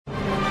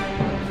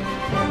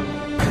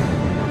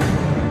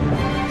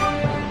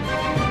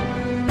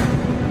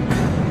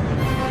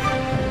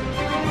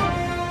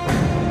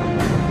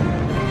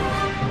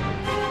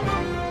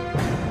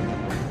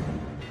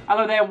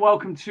Hello there, and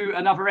welcome to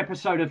another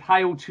episode of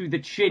Hail to the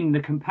Chin,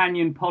 the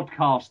companion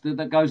podcast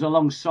that goes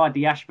alongside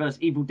the Ash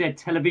vs Evil Dead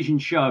television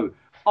show.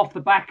 Off the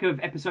back of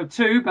episode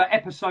 2, but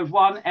episode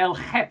 1, El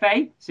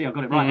Jefe, see, I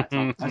got it right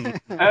that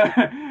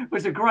time,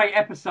 was a great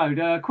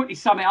episode. Quickly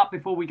sum it up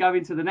before we go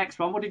into the next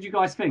one. What did you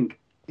guys think?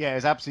 Yeah, it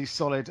was absolutely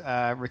solid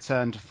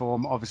return to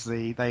form.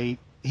 Obviously, they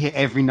hit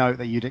every note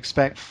that you'd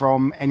expect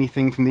from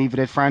anything from the Evil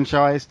Dead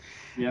franchise.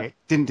 Yep. It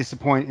didn't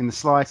disappoint in the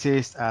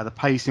slightest. The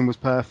pacing was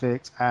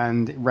perfect,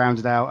 and it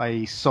rounded out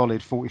a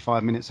solid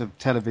 45 minutes of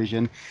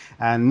television.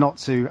 And not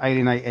to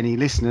alienate any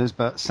listeners,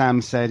 but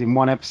Sam said in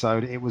one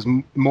episode it was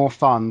more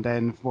fun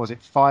than, was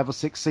it 5 or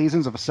 6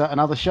 seasons of a certain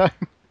other show?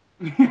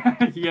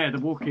 Yeah, The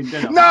Walking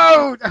Dead.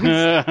 No!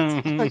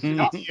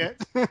 You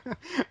idiot.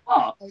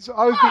 What? So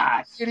I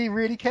was being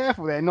really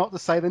careful there not to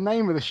say the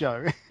name of the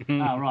show.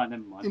 Oh, right,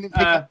 never mind.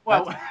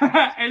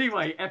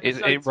 Anyway,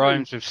 episode it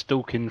rhymes with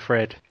stalking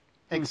Fred.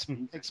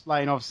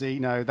 Explain, obviously,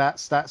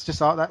 that's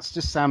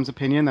just Sam's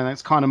opinion, and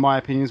it's kind of my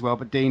opinion as well.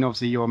 But Dean,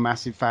 obviously, you're a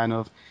massive fan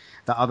of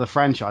that other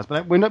franchise,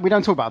 but we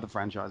don't talk about other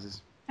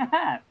franchises.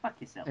 Fuck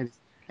yourself.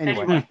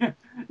 Anyway,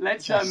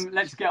 let's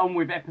get on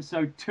with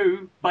episode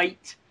 2,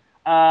 Bait.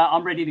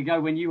 I'm ready to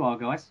go when you are,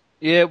 guys.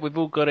 Yeah, we've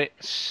all got it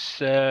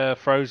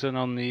frozen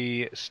on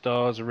the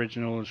Stars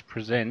Originals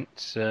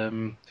Presents.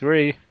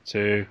 3,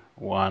 2,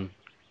 1,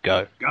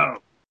 go.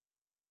 Go.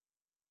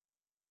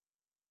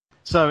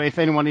 So if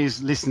anyone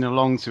is listening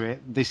along to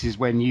it, this is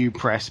when you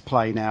press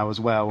play now as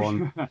well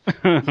on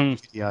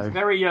video.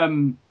 Very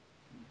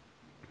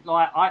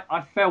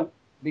I felt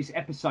this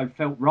episode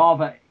felt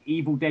rather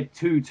Evil Dead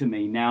 2 to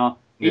me. Now,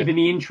 even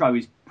the intro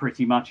is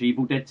pretty much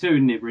Evil Dead 2,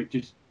 isn't it? We're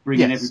just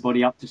bringing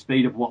everybody up to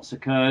speed of what's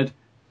occurred.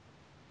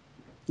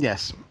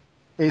 Yes,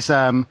 it's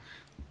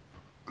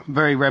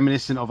very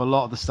reminiscent of a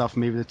lot of the stuff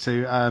from Evil Dead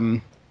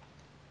 2.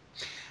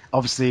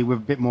 Obviously, with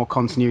a bit more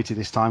continuity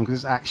this time, because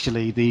it's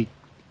actually the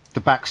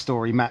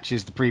backstory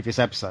matches the previous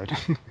episode.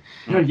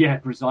 Yeah,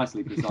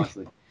 precisely.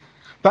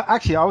 But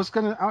actually, I was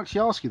going to actually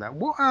ask you that.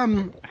 What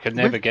I could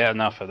never get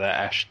enough of that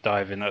Ash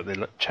diving at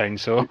the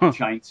chainsaw.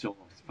 Chainsaw,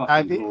 it's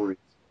fucking glorious.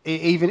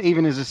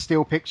 Even as a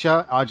still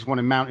picture, I just want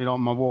to mount it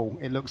on my wall.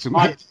 It looks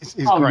it's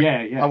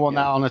great. Yeah, I want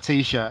that on a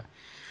T-shirt.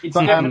 It's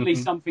definitely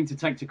something to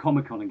take to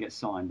Comic-Con and get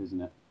signed,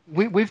 isn't it?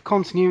 With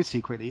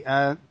continuity, quickly,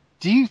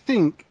 do you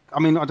think?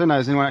 I mean, I don't know.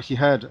 Has anyone actually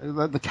heard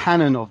the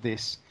canon of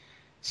this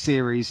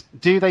series?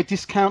 Do they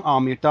discount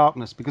Army of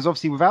Darkness? Because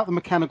obviously, without the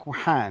mechanical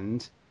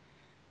hand,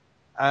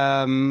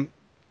 do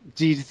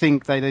you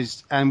think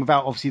and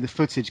without obviously the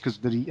footage because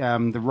of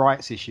the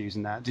rights issues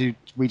and that, do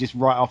we just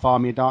write off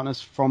Army of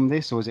Darkness from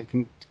this, or is it?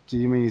 Do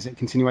you mean is it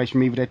continuation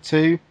from Evil Dead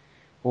 2,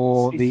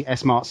 or the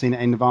S-Mart scene at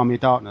the end of Army of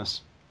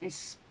Darkness?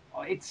 It's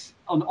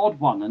an odd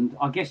one, and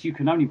I guess you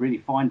can only really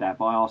find out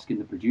by asking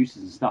the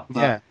producers and stuff.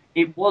 But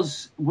it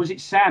was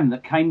it Sam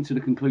that came to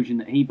the conclusion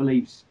that he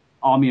believes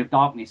Army of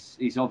Darkness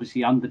is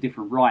obviously under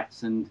different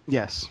rights, and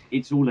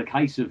it's all a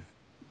case of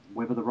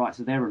whether the rights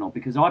are there or not.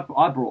 Because I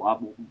brought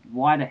up,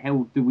 why the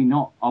hell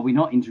are we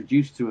not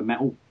introduced to a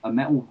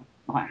metal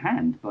like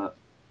hand? But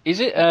is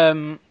it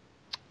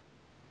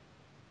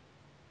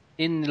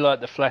in like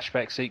the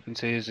flashback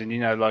sequences,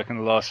 and like in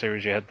the last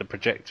series you had the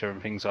projector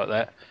and things like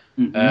that.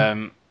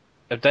 Mm-hmm.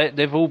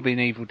 They've all been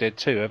Evil Dead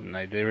 2, haven't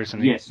they? There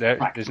isn't. Yes,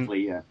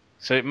 practically, yeah.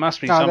 So it must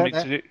be something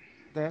to do.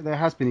 There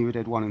has been Evil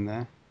Dead 1 in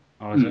there.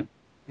 Oh, is it?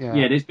 Yeah.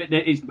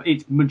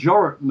 It's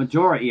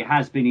majority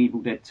has been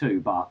Evil Dead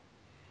 2, but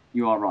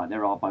you are right.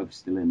 There are both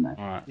still in there.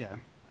 All right. Yeah.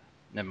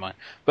 Never mind.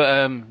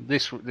 But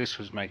this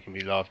was making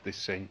me laugh, this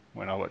scene,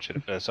 when I watched it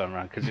the first time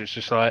around, because it's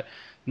just like,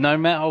 no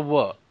matter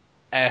what,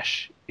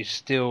 Ash is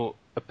still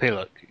a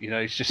pillock.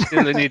 He's just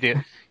still an idiot.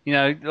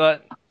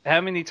 Like, how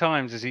many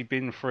times has he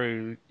been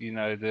through,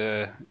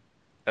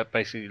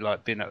 basically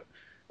like been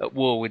at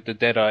war with the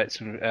Deadites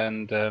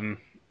and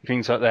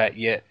things like that,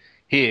 yet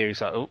here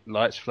he's like, oh,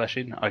 lights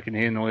flashing, I can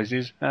hear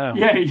noises. Oh,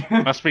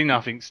 must be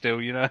nothing still,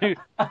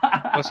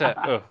 What's that?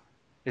 Oh.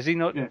 Is he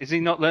not? Yeah. Is he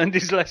not learned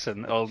his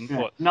lesson on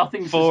what?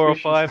 Nothing 4 or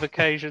 5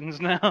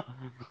 occasions now?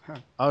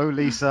 Oh,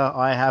 Lisa,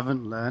 I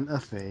haven't learned a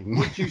thing.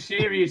 Would you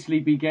seriously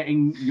be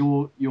getting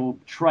your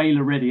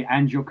trailer ready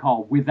and your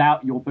car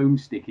without your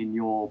boomstick in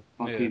your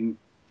fucking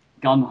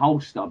gun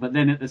holster? But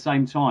then at the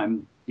same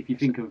time, if you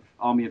think of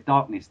Army of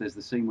Darkness, there's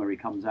the scene where he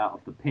comes out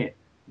of the pit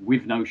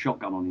with no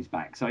shotgun on his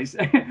back. So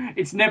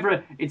it's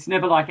never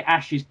like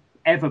Ash is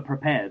ever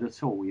prepared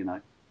at all.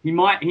 He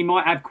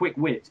might have quick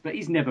wits, but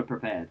he's never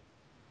prepared.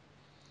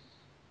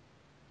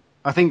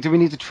 I think, do we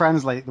need to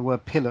translate the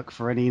word pillock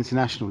for any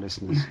international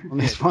listeners on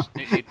this one?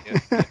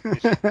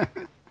 A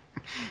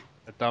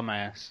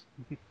dumbass.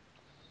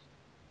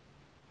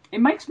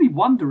 It makes me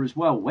wonder as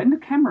well, when the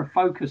camera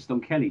focused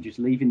on Kelly just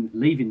leaving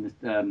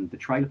the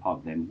trailer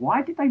park then,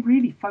 why did they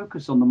really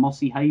focus on the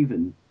Mossy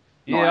Haven?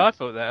 Yeah, I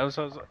thought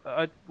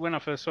that. When I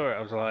first saw it,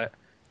 I was like,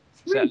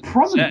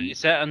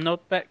 is that a nod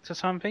back to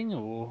something?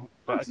 Or?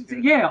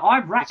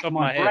 I racked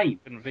my brain.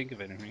 I couldn't think of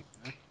anything.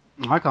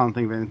 I can't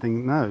think of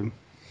anything, no.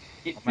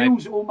 It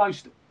feels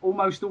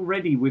almost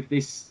already with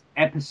this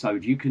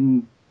episode, you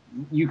can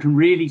you can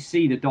really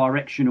see the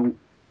directional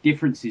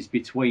differences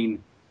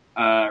between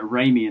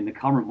Raimi and the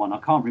current one. I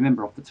can't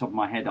remember off the top of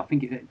my head. I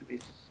think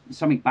it's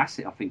something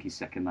Bassett, I think his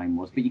second name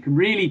was. But you can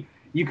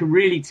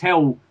really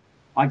tell,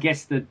 I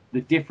guess, the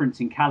difference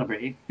in caliber.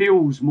 It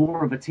feels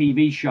more of a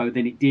TV show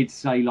than it did,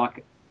 say,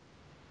 like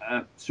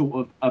a sort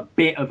of a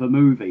bit of a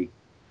movie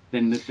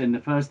than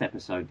the first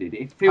episode did.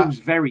 It feels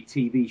very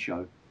TV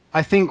show.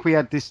 I think we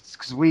had this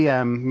because me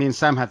and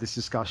Sam had this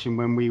discussion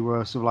when we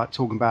were sort of like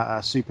talking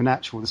about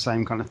Supernatural, the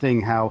same kind of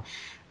thing. How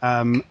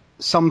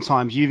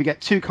sometimes you either get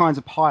two kinds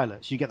of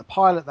pilots. You get the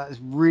pilot that is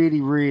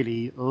really,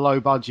 really low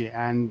budget,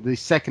 and the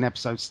second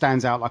episode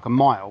stands out like a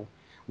mile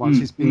once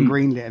it's been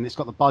greenlit and it's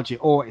got the budget,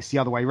 or it's the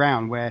other way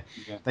around where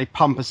they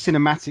pump a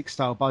cinematic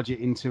style budget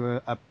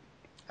into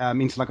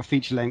into like a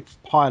feature length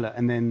pilot,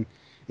 and then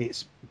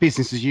it's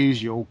business as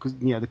usual because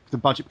the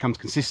budget becomes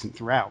consistent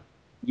throughout.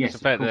 Yes, the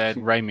fact that they had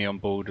Raimi on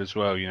board as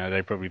well,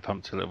 they probably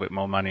pumped a little bit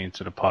more money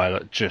into the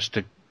pilot just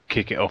to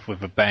kick it off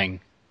with a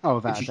bang. Oh,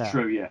 which is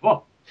true, yeah.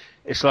 Well,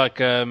 it's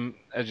like,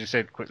 as you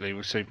said quickly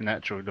with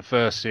Supernatural, the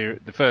first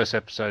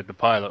episode, the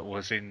pilot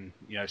was in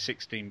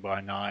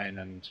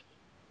 16:9 and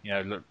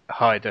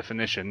high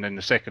definition. Then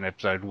the second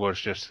episode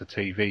was just the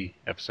TV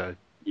episode.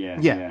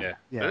 Yeah.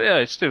 But,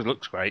 it still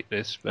looks great.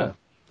 This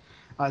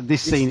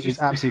scene is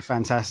absolutely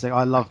fantastic.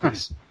 I love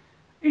this.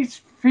 It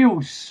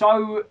feels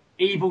so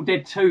Evil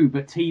Dead 2,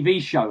 but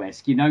TV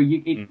show-esque. I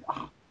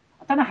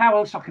don't know how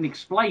else I can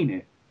explain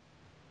it.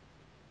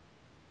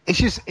 It's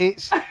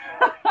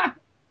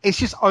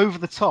just over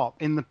the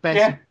top in the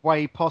best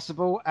way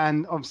possible,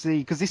 and obviously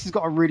because this has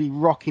got a really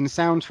rocking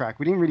soundtrack.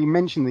 We didn't really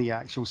mention the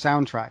actual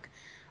soundtrack,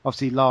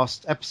 obviously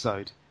last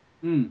episode,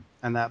 and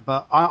that.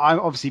 But I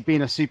obviously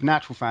being a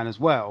Supernatural fan as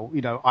well,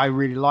 I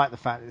really like the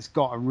fact that it's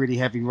got a really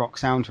heavy rock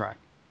soundtrack.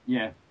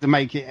 Yeah, to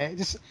make it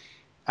just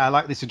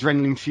like this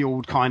adrenaline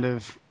fueled kind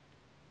of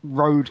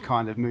road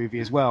kind of movie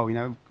as well.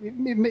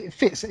 It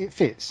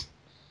fits.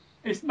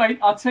 Mate,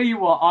 I'll tell you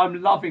what,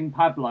 I'm loving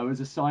Pablo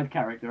as a side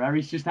character.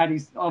 He's just had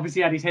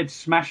his head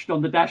smashed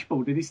on the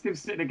dashboard, and he's still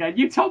sitting again.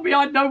 You told me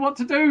I'd know what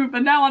to do,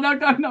 but now I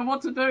don't know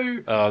what to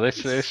do. Oh,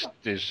 this is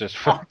just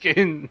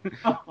fucking.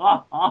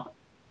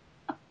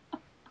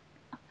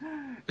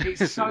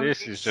 This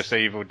is just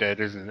Evil Dead,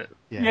 isn't it?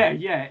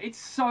 Yeah.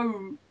 It's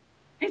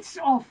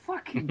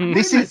fucking.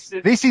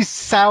 This is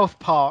South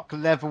Park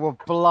level of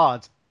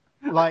blood.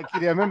 Like,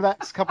 remember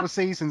that couple of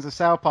seasons of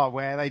South Park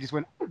where they just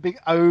went big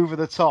over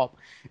the top.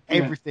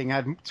 Everything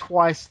had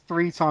twice,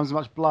 3 times as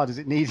much blood as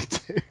it needed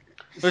to.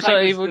 It's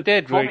like Evil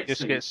Dead where he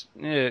just gets...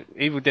 Yeah,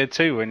 Evil Dead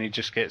 2 when he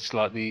just gets,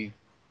 like, the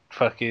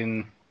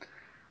fucking...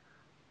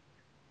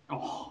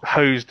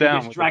 hosed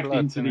down. He gets dragged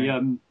into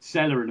the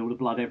cellar and all the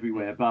blood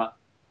everywhere. But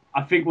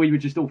I think we were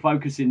just all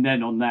focusing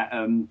then on that,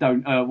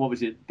 what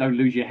was it? Don't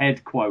lose your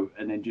head quote.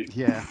 And then just...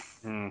 Yeah.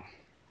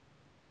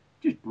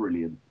 Just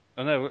brilliant.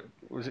 I know,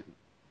 was it...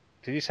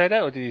 Did you say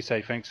that, or did you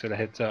say thanks for the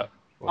heads up?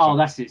 Oh,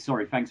 that's it.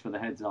 Sorry, thanks for the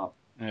heads up.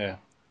 Yeah.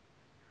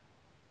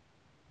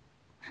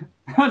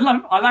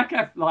 I like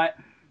how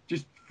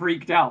just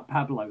freaked out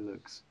Pablo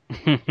looks.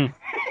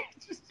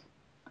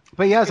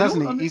 But he has,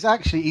 hasn't he?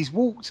 He's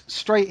walked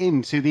straight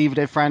into the Evil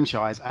Dead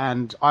franchise,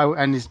 and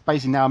is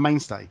basically now a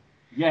mainstay.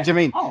 Yeah. Do you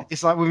know what I mean?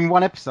 It's like within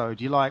one episode,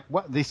 you're like,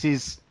 what? This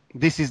is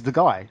the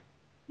guy.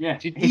 Yeah,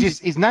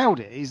 he's nailed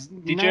it.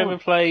 Did you ever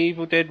play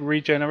Evil Dead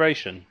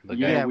Regeneration?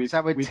 Yeah, was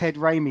that where Ted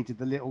Raimi did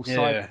the little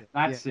side?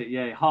 That's it.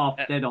 Yeah, half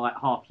Deadite,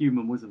 half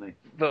human, wasn't he?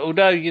 But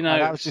although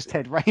that was just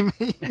Ted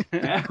Raimi.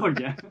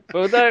 Yeah. But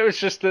although it was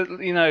just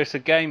it's a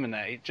game and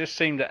that, it just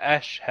seemed that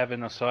Ash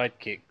having a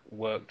sidekick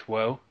worked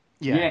well.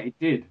 Yeah, it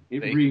did. It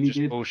really just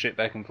did. Bullshit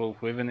back and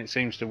forth with, and it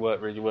seems to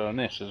work really well on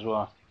this as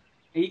well.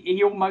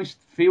 He almost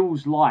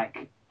feels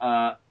like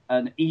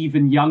an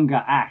even younger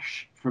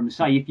Ash from,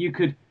 say, if you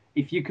could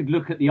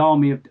look at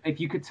if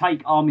you could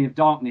take Army of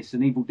Darkness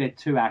and Evil Dead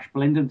 2 Ash,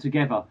 blend them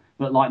together,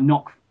 but like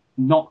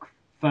knock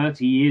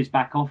 30 years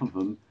back off of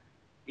them,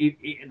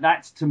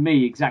 that's to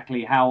me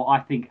exactly how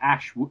I think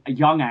a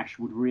young Ash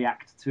would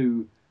react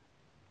to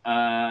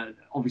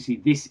obviously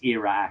this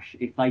era Ash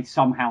if they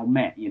somehow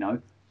met, Do you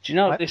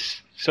know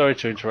this? Sorry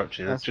to interrupt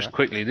you. That's just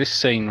quickly. This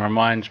scene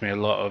reminds me a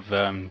lot of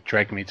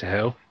Drag Me to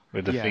Hell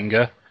with the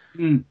finger,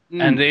 and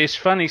it's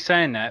funny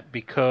saying that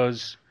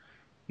because.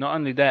 Not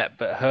only that,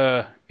 but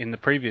her in the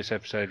previous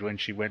episode when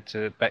she went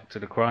back to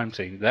the crime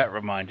scene, that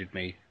reminded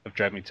me of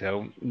Drag Me to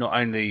Hell. Not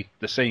only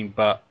the scene,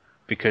 but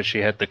because she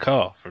had the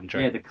car from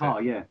Drag Me to Hell. Yeah,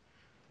 the car, yeah.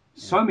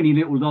 So many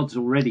little nods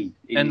already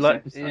in this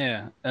episode.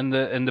 Yeah, and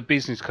the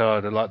business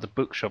card, the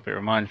bookshop, it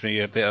reminds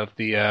me a bit of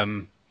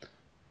the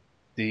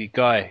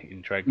guy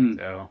in Drag Me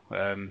to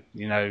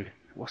Hell.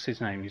 What's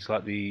his name? He's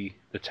like the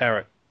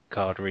tarot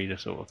card reader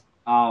sort of.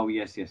 Oh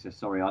yes.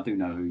 Sorry, I do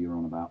know who you're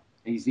on about.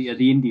 He's the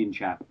Indian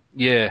chap.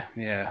 Yeah.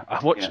 I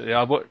watched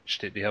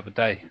it the other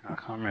day. I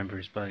can't remember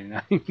his bloody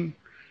name.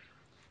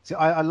 See,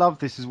 I love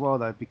this as well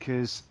though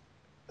because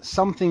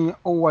something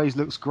always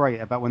looks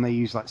great about when they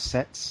use like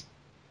sets.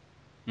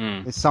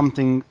 It's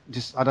something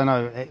just I don't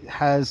know.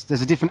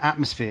 There's a different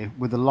atmosphere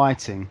with the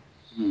lighting.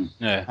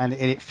 Yeah. And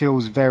it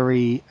feels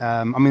very.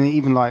 I mean,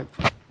 even like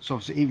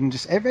sort of even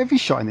just every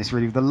shot in this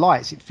really with the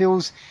lights, it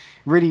feels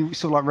really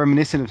sort of like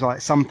reminiscent of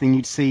like something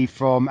you'd see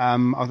from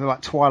either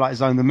like Twilight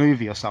Zone the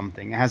movie or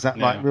something. It has that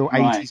like real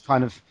 80s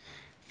kind of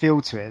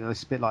feel to it.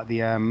 It's a bit like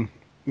the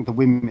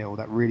windmill,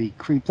 that really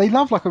creep. They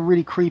love like a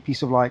really creepy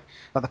sort of like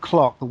the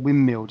clock, the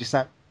windmill, just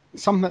that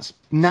something that's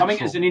natural.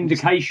 Something as an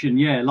indication,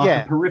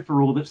 a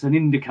peripheral that's an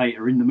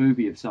indicator in the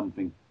movie of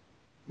something.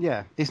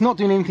 Yeah, it's not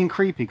doing anything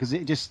creepy because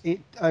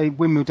a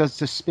windmill does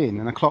just spin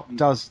and a clock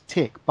does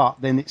tick,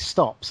 but then it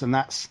stops, and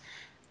that's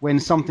when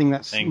something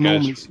that's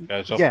normally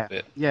goes off a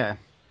bit. Yeah.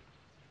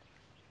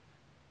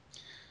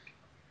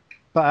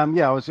 But I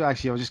was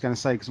just going to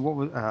say because I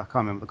can't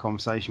remember what the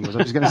conversation was. I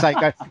was just going to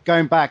say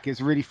going back, it's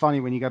really funny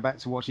when you go back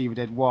to watch Evil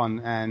Dead 1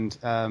 and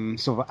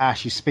sort of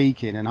Ash is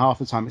speaking, and half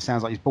the time it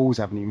sounds like his balls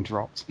haven't even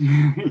dropped.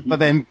 But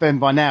then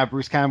by now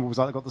Bruce Campbell was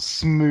like got the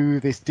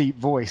smoothest deep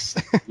voice.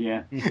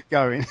 Yeah,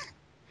 going.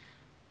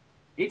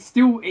 It's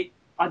still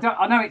I don't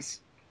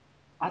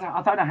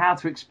know how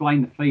to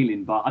explain the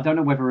feeling, but I don't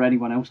know whether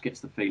anyone else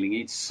gets the feeling.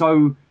 It's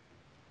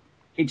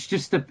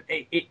just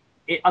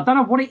I don't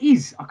know what it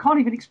is. I can't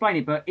even explain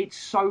it, but it's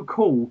so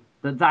cool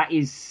that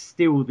is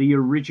still the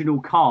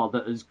original car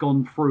that has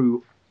gone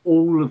through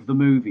all of the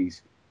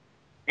movies,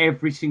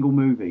 every single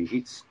movie.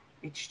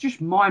 It's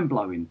just mind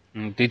blowing.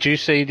 Did you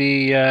see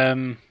the?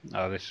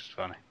 Oh, this is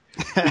funny.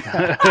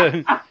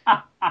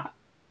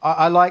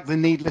 I like the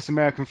needless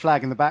American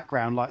flag in the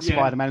background, like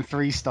Spider-Man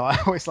 3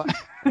 style. It's like.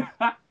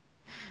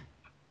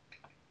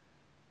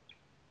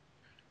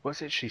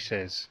 What's it she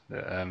says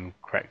that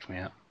cracked me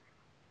up?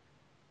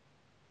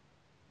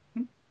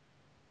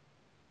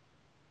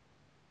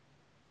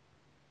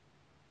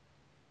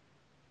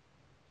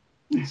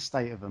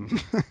 State of them.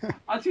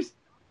 I just.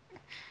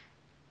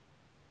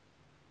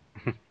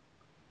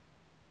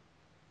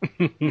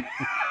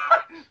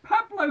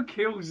 Pablo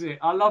kills it.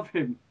 I love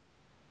him.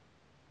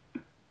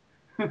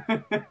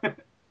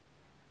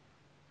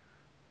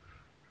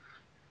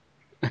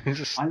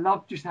 I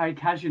love just how he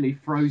casually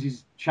throws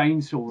his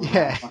chainsaw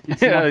around.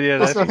 Yeah,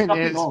 that's what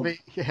I mean.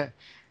 Yeah.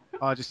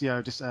 I just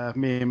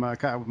me and my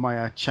cat with my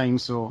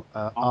chainsaw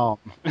arm.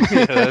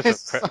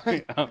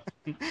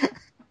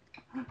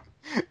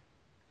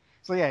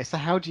 So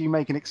how do you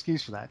make an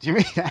excuse for that? Do you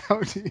mean I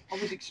was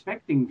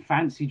expecting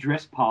fancy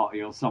dress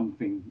party or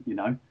something, you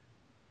know.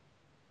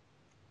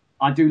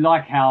 I do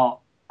like how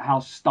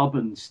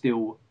stubborn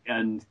still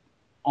and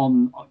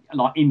on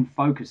like in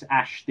focus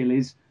Ash still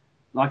is.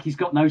 Like he's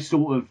got no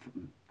sort of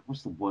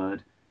what's the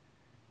word?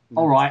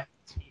 All right,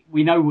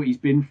 we know what he's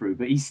been through,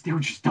 but he still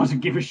just doesn't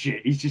give a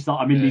shit. He's just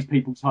like, I'm in these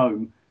people's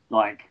home,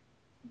 like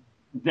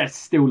that's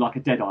still like a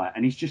deadite,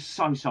 and he's just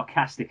so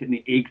sarcastic and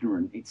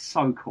ignorant. It's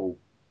so cool.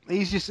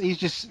 He's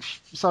just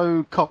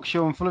so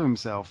cocksure and full of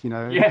himself, you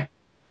know. Yeah.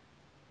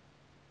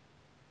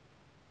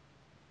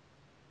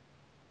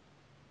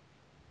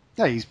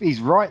 Yeah,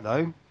 he's right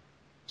though.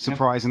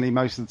 Surprisingly,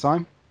 most of the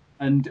time.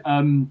 And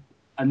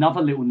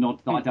another little nod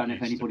that I don't know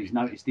if anybody's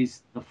noticed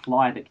is the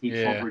fly that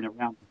keeps hovering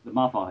around the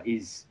mother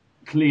is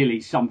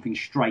clearly something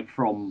straight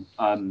from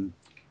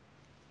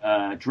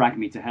Drag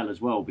Me to Hell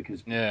as well,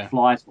 because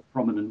flies were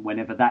prominent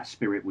whenever that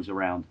spirit was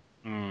around.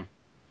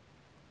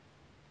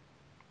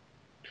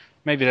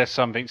 Maybe that's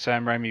something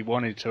Sam Raimi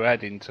wanted to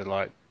add into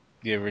like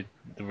the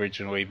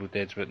original Evil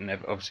Dead, but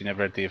obviously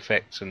never had the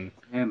effects and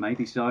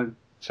maybe so.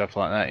 Stuff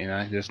like that, you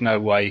know. There's no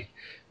way.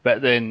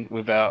 But then,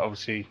 without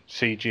obviously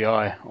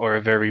CGI or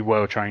a very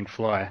well-trained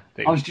fly.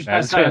 I was just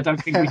about to say, I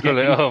don't think we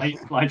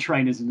get fly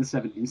trainers in the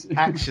 70s.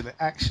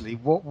 Actually,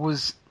 what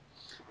was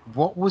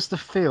the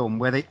film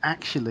where they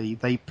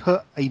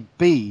put a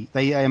bee?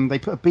 They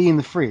put a bee in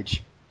the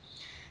fridge,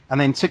 and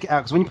then took it out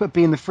because when you put a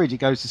bee in the fridge, it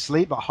goes to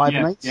sleep, like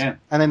hibernates. Yeah.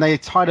 And then they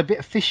tied a bit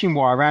of fishing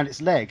wire around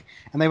its leg,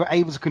 and they were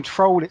able to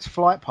control its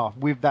flight path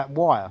with that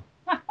wire.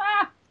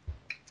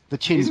 The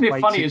chin's Isn't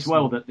it funny as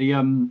well that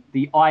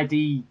the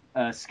ID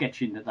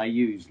sketching that they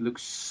use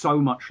looks so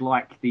much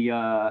like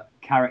the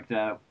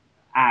character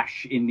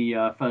Ash in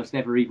the first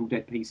ever Evil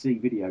Dead PC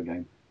video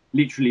game?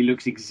 Literally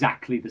looks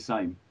exactly the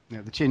same.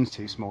 Yeah, the chin's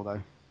too small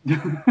though.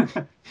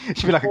 It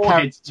should be like a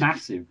caricature.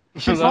 Massive.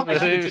 It's like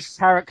just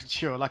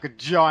caricature, like a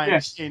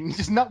giant chin.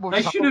 Just not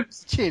they should have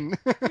chin.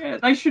 Yeah,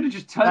 they should have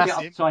just turned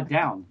it upside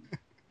down.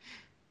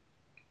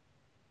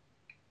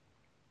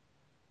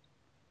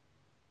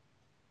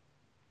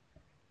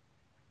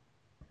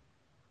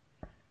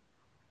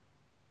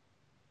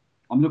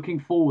 I'm looking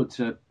forward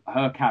to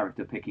her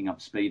character picking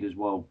up speed as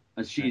well,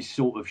 as she's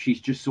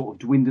just sort of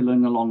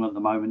dwindling along at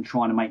the moment,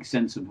 trying to make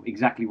sense of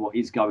exactly what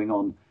is going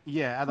on.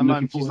 Yeah, at the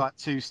moment she's like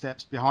 2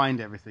 steps behind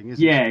everything, isn't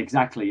she? Yeah,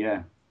 exactly.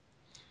 Yeah.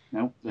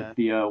 No,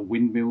 the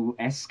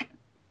windmill-esque.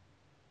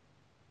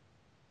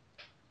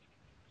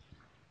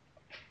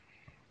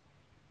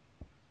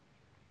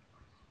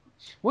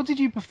 What did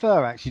you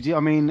prefer, actually? I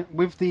mean,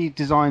 with the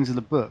designs of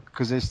the book,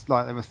 because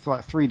there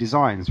were 3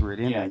 designs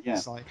really. Yeah.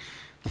 It's like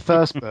the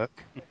first book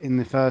in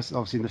the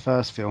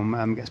first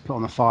film gets put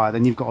on the fire.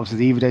 Then you've got obviously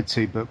the Evil Dead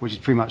 2 book, which is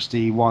pretty much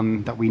the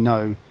one that we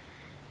know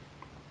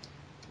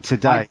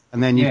today,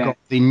 and then you've got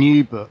the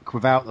new book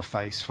without the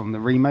face from the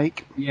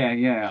remake.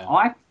 Yeah.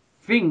 I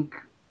think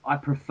I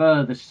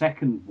prefer the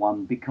second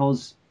one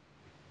because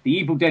the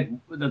Evil Dead,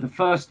 the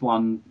first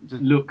one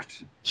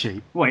looked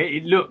cheap. Well,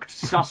 it looked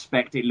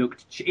suspect.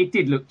 It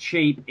did look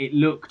cheap. It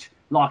looked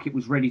like it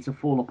was ready to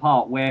fall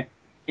apart. Where,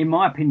 in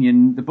my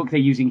opinion, the book they're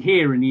using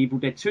here in the Evil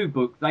Dead 2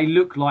 book, they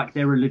look like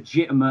they're a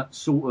legitimate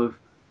sort of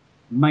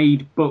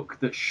made book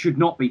that should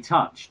not be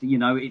touched. You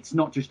know, it's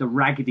not just a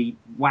raggedy,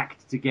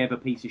 whacked together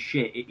piece of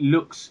shit. It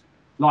looks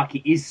like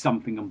it is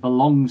something and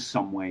belongs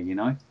somewhere, you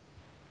know?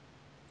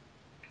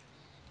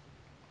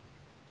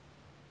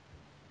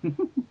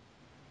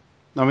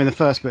 I mean, the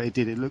first bit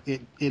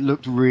it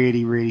looked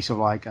really, really sort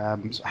of like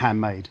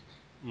handmade.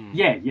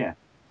 Yeah.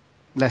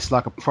 Less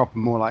like a proper,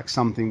 more like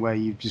something where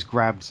you've just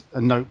grabbed a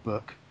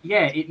notebook.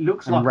 Yeah, it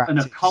looks like an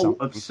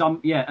occult of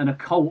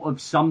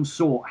some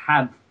sort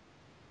have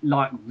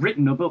like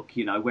written a book,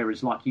 you know,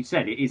 whereas like you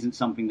said, it isn't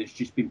something that's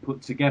just been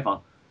put together.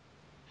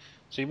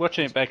 See,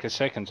 watching it back a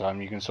second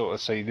time, you can sort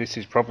of see this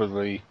is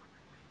probably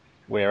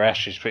where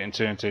Ash is putting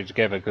two and two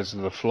together because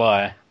of the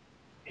fly.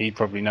 He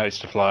probably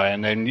noticed the fly,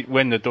 and then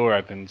when the door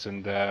opens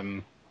and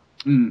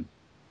you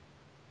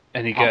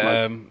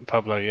get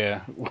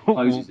Pablo,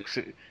 walks,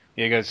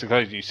 goes to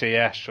close. You see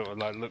Ash sort of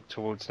like look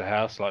towards the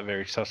house, like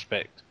very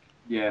suspect.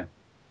 Yeah,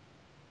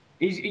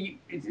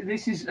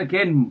 this is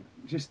again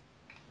just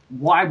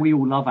why we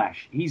all love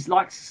Ash. He's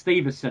like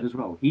Steve has said as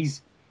well.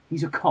 He's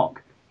a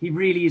cock. He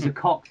really is a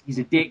cock. He's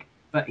a dick,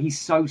 but he's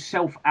so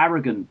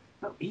self-arrogant.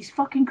 But he's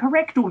fucking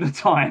correct all the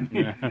time.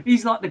 Yeah.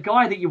 He's like the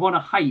guy that you want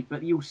to hate,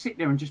 but you'll sit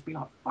there and just be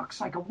like, fuck's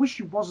sake, I wish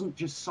he wasn't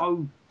just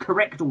so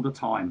correct all the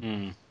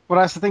time. Well,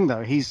 that's the thing,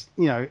 though. He's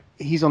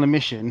on a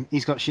mission.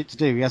 He's got shit to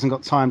do. He hasn't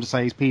got time to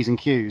say his P's and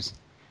Q's.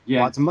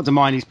 Yeah. Like, to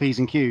mind his P's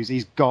and Q's.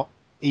 He's got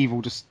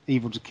evil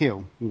to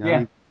kill. You know?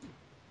 Yeah.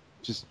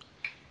 Just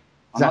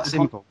that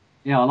simple.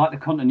 I like the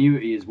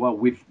continuity as well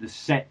with the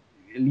set.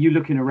 You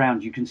looking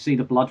around, you can see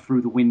the blood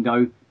through the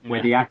window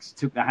where the axe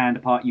took the hand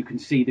apart. You can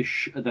see the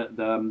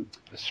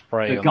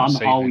spray, the gun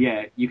hole.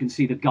 Yeah, you can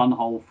see the gun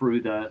hole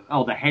through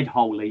the head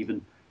hole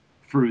even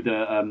through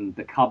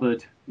the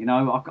cupboard. You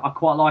know, I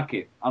quite like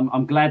it.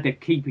 I'm glad they're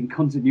keeping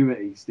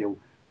continuity still.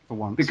 For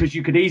once, because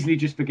you could easily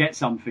just forget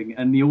something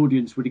and the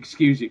audience would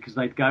excuse it because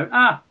they'd go,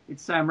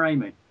 it's Sam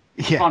Raimi.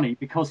 It's funny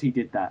because he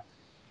did that.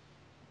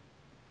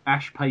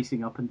 Ash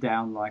pacing up and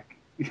down like,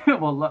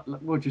 well,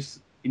 we're just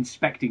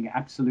inspecting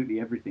absolutely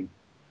everything.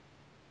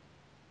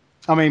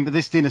 I mean, but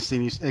this dinner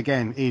scene is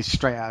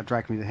straight out of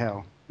Drag Me to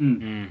Hell.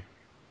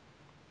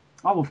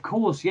 Oh, of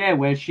course, yeah,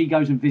 where she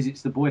goes and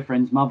visits the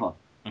boyfriend's mother.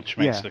 And she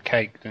makes the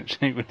cake, doesn't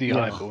she, with the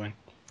eyeball in.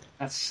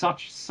 That's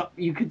such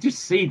you could just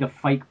see the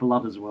fake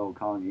blood as well,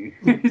 can't you?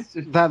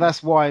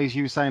 That's why, as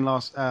you were saying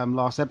last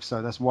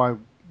episode, that's why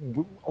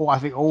I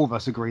think all of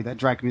us agree that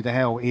Drag Me to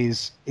Hell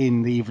is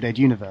in the Evil Dead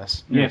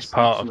universe. Yes, it's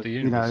part of the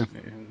universe.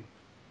 You know.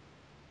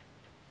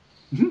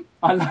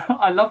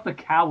 I love the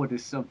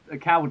cowardness of the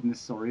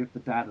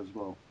dad as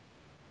well.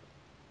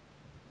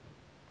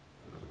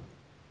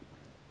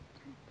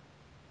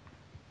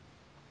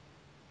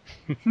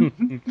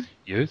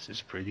 Yours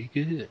is pretty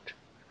good.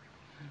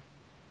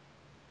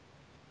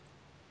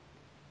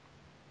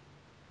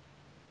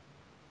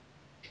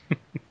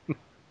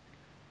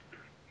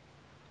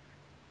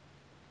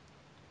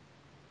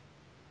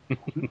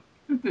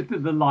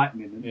 the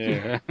lightning.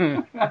 Yeah.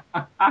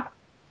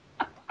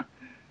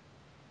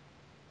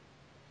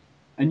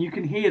 And you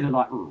can hear the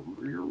like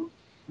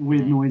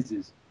weird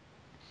noises.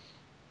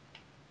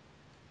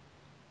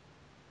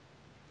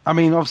 I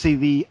mean,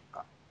 obviously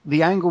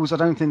the angles, I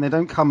don't think they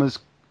don't come as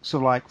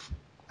sort of like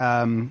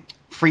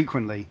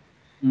frequently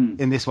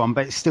in this one,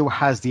 but it still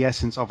has the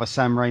essence of a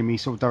Sam Raimi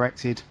sort of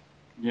directed.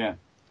 Yeah,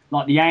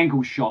 like the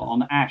angle shot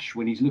on Ash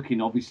when he's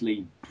looking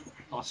obviously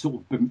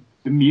sort of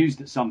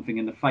bemused at something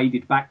in the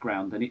faded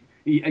background, and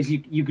as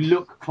you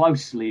look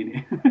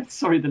closely, and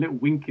sorry, the little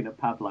winking at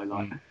Pablo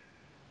like.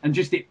 And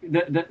just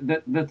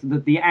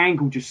the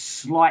angle just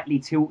slightly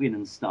tilting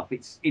and stuff.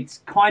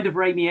 It's kind of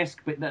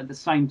Raimi-esque, but at the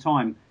same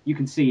time, you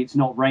can see it's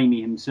not Raimi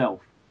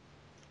himself.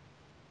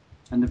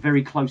 And the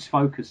very close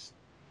focus.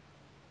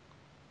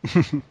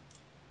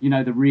 You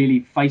know, the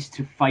really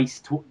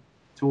face-to-face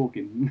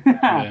talking.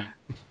 Yeah.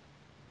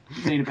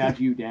 Saying about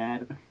you,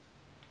 Dad.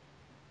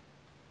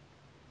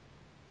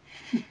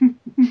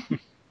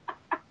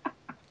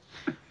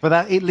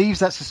 But it leaves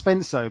that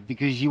suspense, though,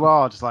 because you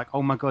are just like,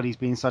 oh my god, he's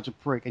being such a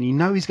prick, and you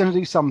know he's going to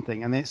do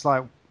something, and it's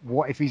like,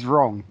 what if he's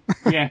wrong?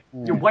 Yeah,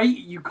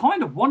 you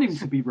kind of want him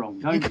to be wrong,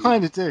 don't you? You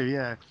kind of do,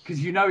 yeah.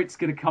 Because you know it's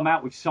going to come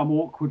out with some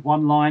awkward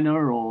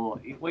one-liner, or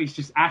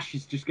Ash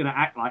is just going to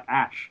act like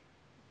Ash.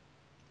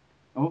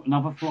 Oh,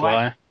 another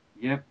fly.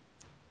 Yep.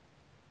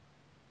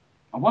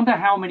 I wonder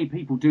how many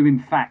people do, in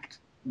fact,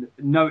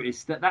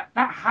 notice that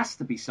has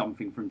to be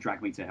something from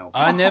Drag Me to Hell.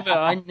 I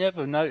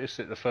never noticed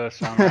it the first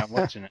time around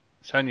watching it.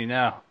 It's only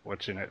now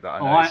watching it that I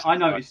noticed. I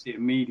noticed it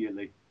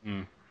immediately.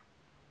 Mm.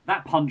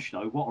 That punch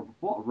though,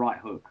 what a right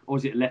hook, or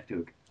was it a left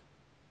hook?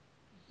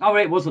 Oh,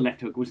 it was a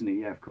left hook, wasn't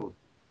it? Yeah, of course.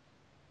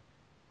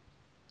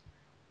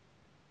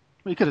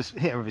 Well, he could have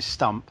hit her with his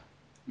stump.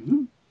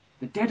 Mm-hmm.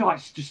 The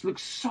Deadites just look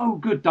so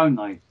good, don't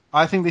they?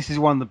 I think this is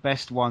one of the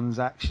best ones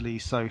actually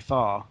so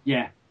far.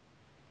 Yeah.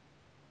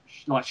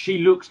 Like, she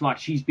looks like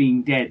she's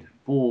been dead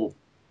for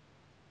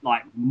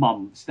like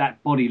months.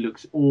 That body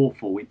looks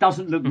awful. It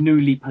doesn't look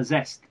newly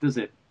possessed, does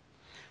it?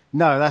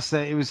 No, that's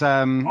it. It was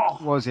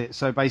what was it?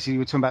 So basically,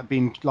 we're talking about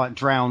being like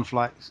drowned for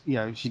like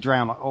she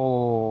drowned like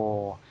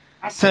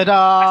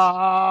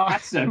ta-da!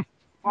 That's a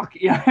fuck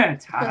yeah,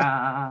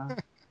 ta-da!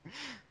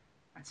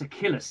 That's a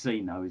killer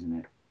scene, though, isn't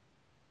it?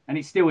 And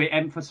it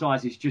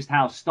emphasises just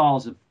how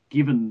Stars have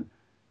given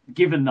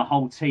the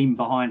whole team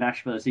behind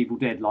Ash vs Evil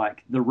Dead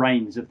like the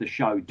reins of the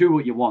show. Do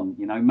what you want,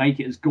 make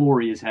it as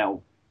gory as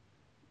hell.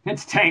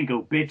 It's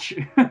Tangle,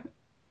 bitch.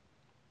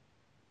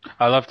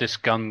 I love this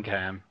gun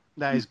cam.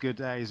 That is good.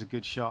 That is a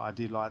good shot. I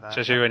do like that.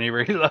 Especially when he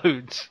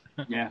reloads.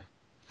 Yeah.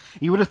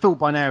 You would have thought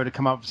by now it would have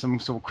come up with some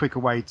sort of quicker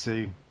way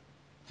to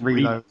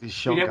reload his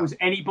shotgun. Was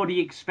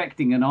anybody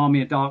expecting an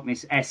Army of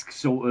Darkness-esque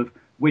sort of,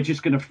 we're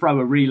just going to throw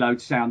a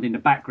reload sound in the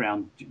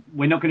background.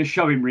 We're not going to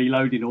show him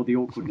reloading or the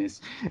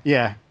awkwardness.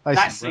 Yeah.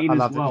 That scene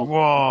as well.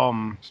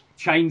 Whoa.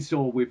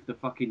 Chainsaw with the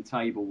fucking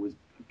table was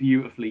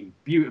beautifully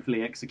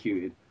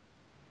executed.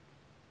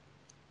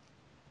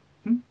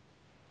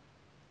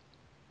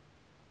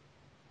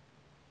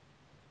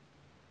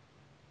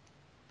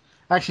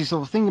 Actually,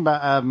 sort of thinking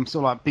about sort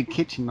of like big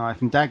kitchen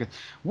knife and dagger.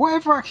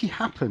 Whatever actually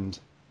happened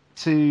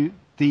to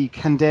the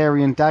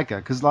Kandarian dagger?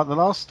 Because like the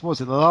last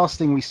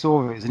thing we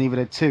saw of it is in Evil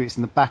Dead 2. It's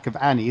in the back of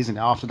Annie, isn't it?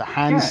 After the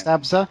hand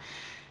stabs her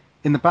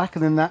in the back,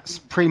 and then that's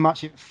pretty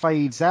much it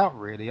fades out.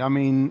 Really, I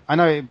mean, I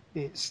know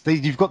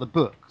you've got the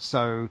book,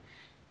 so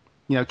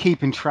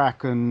keeping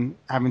track and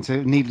having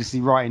to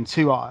needlessly write in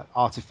two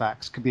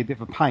artifacts could be a bit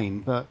of a pain.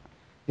 But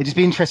it'd just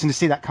be interesting to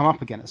see that come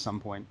up again at some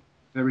point.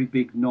 Very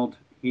big nod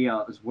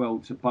here as well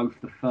to both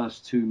the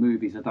first two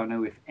movies. I don't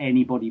know if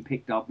anybody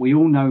picked up. We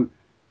all know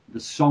the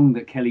song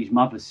that Kelly's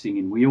mother's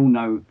singing. We all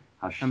know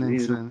how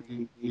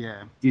she.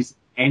 Yeah. Does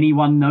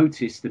anyone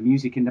notice the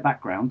music in the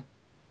background?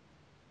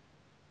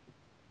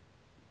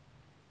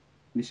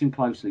 Listen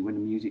closely when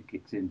the music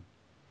kicks in.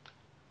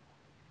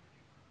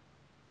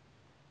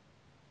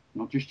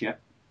 Not just yet.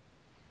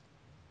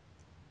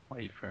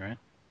 Wait for it.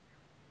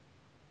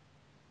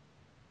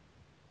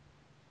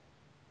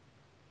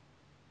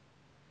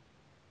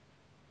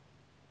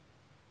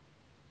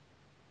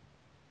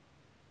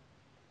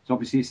 So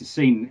obviously it's a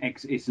scene.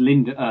 It's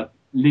Linda,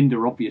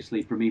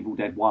 obviously from Evil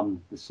Dead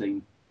 1. The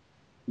scene.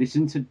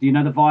 Listen to. Do you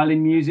know the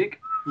violin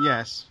music?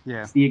 Yes.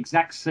 Yeah. It's the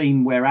exact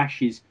scene where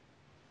Ash is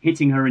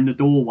hitting her in the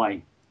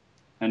doorway,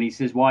 and he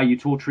says, "Why are you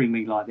torturing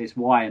me like this?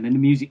 Why?" And then the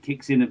music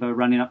kicks in of her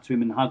running up to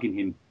him and hugging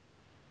him.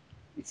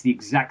 It's the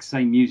exact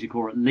same music,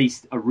 or at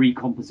least a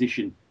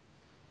recomposition.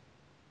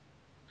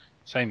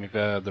 Same with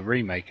the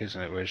remake, isn't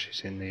it? Where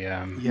she's in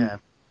the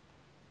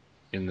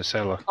in the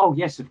cellar. Oh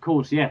yes, of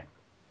course, yeah.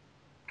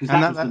 Because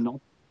that was the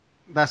nod.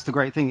 That's the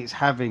great thing. It's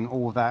having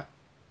all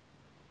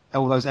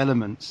those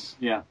elements.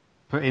 Yeah.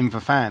 Put in for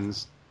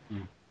fans.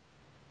 Mm.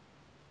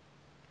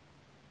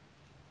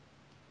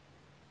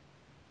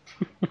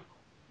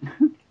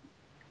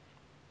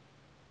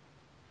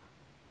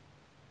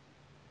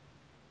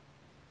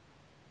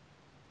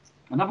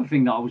 Another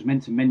thing that I was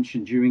meant to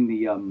mention during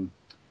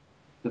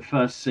the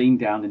first scene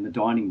down in the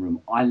dining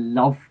room, I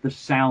love the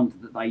sound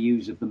that they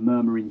use of the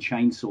murmuring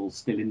chainsaws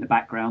still in the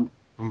background.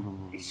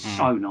 It's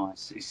so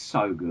nice. It's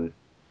so good.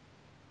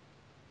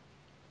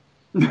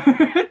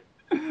 The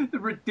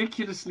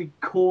ridiculously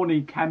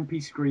corny,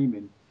 campy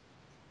screaming.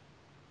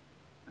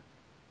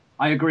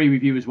 I agree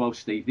with you as well,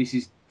 Steve. This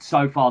is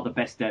so far the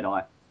best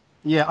Deadite.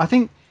 Yeah, I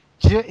think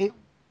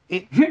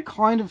it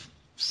kind of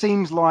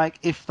seems like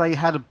if they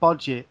had a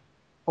budget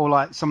or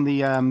like some of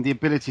the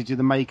ability to do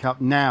the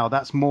makeup now,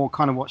 that's more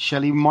kind of what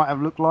Shelley might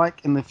have looked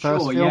like in the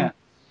first film.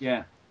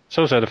 Yeah. It's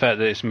also the fact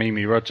that it's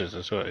Mimi Rogers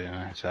as well,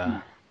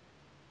 So.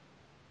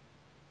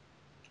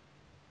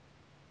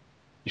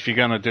 If you're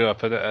going to do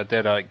up a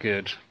Deadite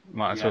good,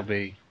 might as well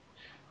be...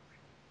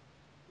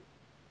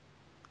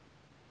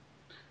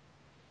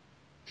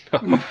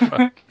 Oh,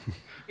 fuck.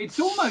 It's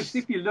almost,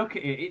 if you look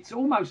at it, it's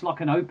almost like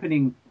an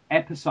opening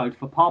episode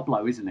for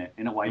Pablo, isn't it,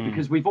 in a way?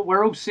 Because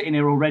we're all sitting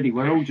here already.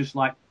 We're all just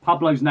like,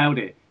 Pablo's nailed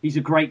it. He's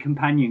a great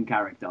companion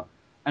character.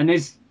 And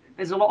there's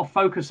a lot of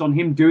focus on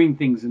him doing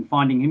things and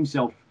finding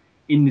himself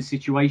in the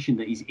situation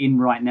that he's in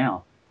right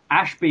now.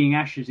 Ash being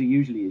Ash as he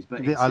usually is,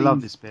 but I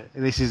love this bit.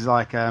 This is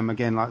like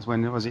again, like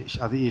when I think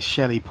it's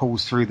Shelley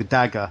pulls through the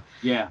dagger.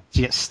 Yeah,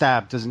 she gets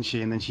stabbed, doesn't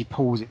she? And then she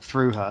pulls it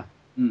through her.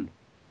 Mm.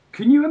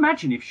 Can you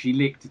imagine if she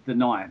licked the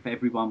knife?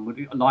 Everyone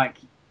would, like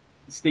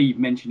Steve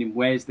mentioning,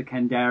 where's the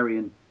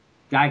Kandarian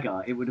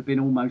dagger? It would have been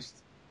almost.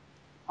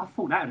 I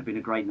thought that would have been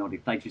a great nod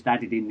if they just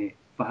added in it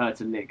for her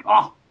to lick.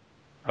 Oh,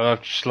 I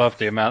just love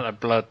the amount of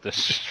blood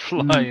that's just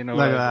flying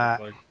all over the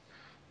place.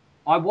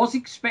 I was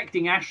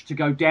expecting Ash to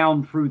go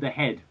down through the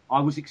head.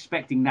 I was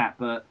expecting that,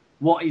 but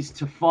what is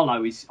to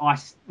follow is, I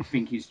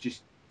think, is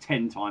just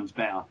 10 times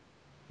better.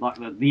 Like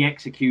the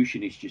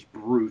execution is just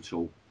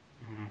brutal.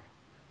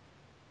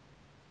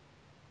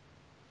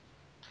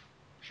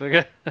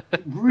 It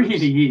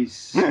really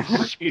is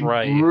fucking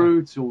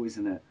brutal,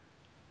 isn't it?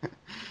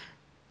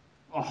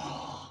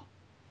 Oh.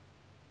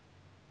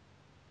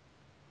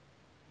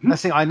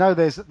 I know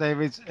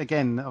there is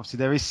again, obviously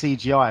there is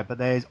CGI, but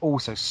there's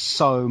also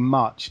so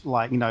much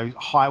like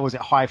high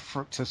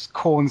fructose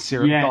corn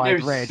syrup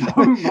dyed red. Yeah,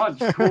 there's so much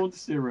corn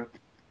syrup.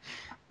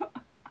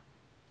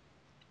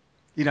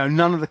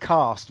 None of the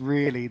cast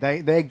really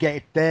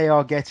they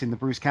are getting the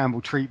Bruce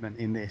Campbell treatment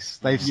in this.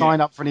 They've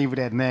signed up for an Evil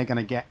Dead and they're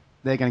gonna get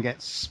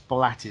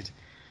splatted.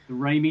 The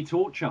Raimi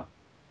torture.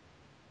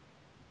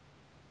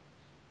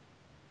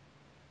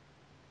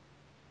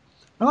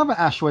 I love that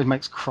Ash always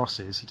makes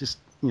crosses. He just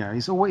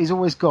he's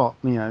always got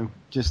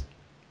just.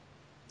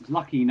 He's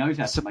lucky he knows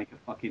how to make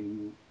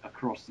a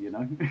cross. He's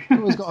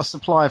always got a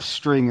supply of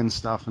string and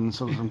stuff and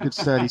sort of some good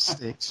sturdy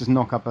sticks. Just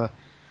knock up a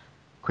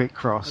quick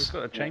cross. He's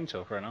got a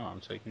chainsaw for an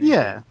arm, so he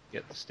can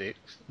get the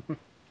sticks.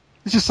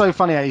 It's just so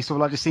funny how he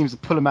sort of just seems to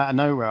pull them out of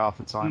nowhere half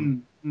the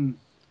time.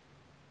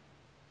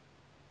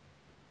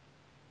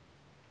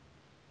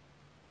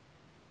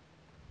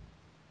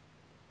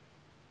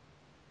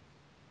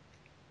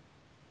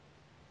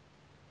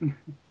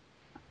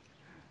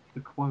 The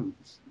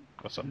quotes.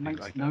 It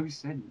makes no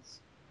sense.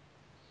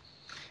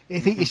 I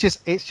think it's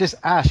just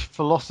Ash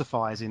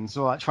philosophizing,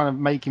 sort of like trying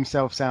to make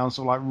himself sound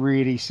sort of like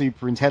really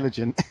super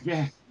intelligent.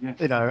 Yeah.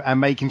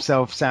 And make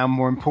himself sound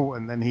more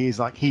important than he is.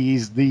 Like he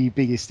is the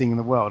biggest thing in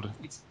the world.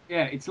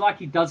 It's like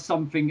he does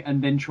something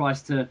and then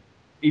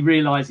he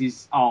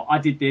realizes, oh, I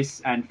did this,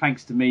 and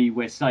thanks to me,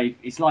 we're safe.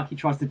 It's like he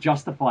tries to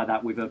justify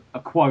that with a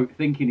quote,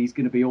 thinking he's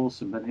going to be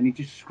awesome, but then he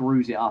just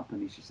screws it up,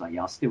 and he's just like,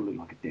 yeah, I still look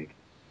like a dick.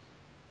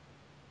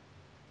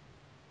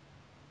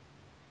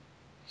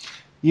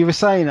 You were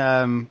saying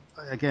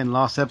again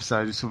last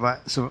episode, sort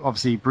of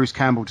obviously Bruce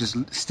Campbell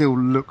just still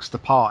looks the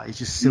part. He's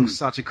just still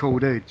such a cool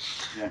dude.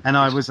 Yeah. And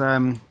I was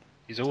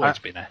he's always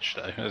been Ash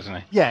though, hasn't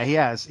he? Yeah, he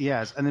has.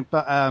 And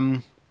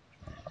then,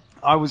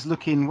 I was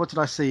looking. What did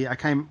I see? I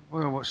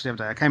watched the other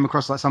day. I came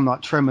across like something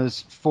like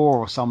Tremors 4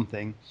 or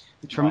something.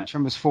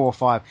 Tremors 4 or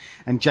 5,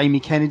 and Jamie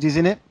Kennedy's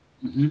in it,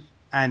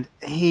 and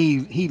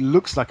he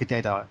looks like a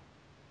Deadeye.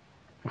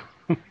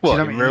 What,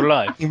 in real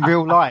life? In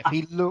real life,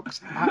 he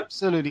looks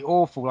absolutely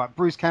awful. Like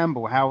Bruce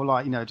Campbell, how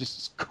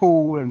just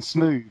cool and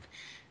smooth.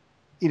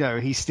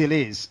 He still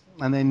is.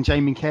 And then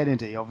Jamie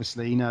Kennedy,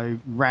 obviously,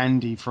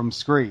 Randy from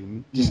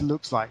Scream, just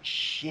looks like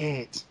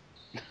shit.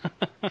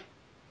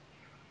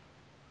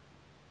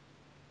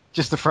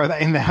 Just to throw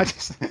that in there,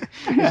 it's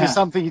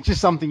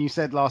just something you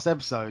said last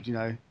episode.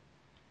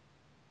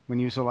 When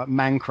you were sort of like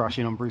man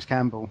crushing on Bruce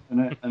Campbell,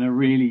 and a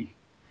really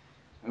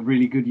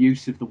good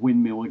use of the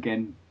windmill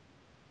again.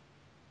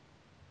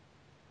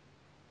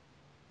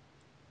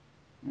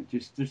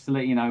 Just to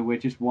let you know, we're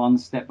just one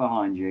step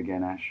behind you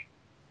again, Ash.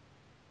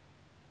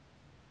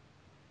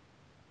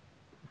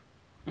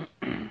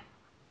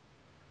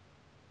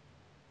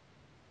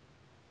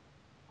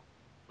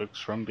 Books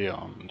from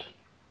Beyond.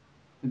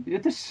 The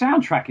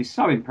soundtrack is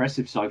so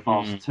impressive so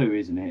far too,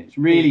 isn't it? It's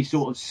really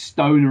sort of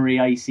stonery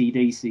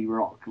AC/DC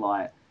rock,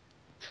 like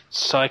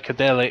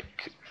psychedelic.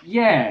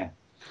 Yeah,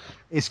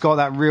 it's got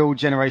that real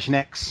Generation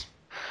X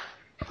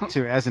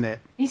to it, hasn't it?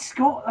 It's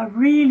got a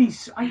really.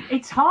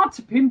 It's hard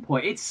to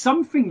pinpoint. It's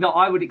something that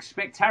I would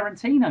expect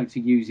Tarantino to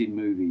use in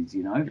movies,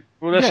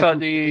 Well, that's like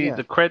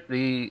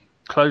the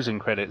closing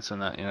credits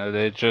and that.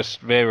 They're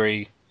just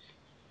very,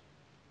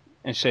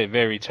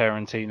 very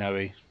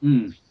Tarantino-y.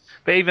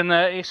 But even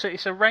it's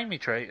a Raimi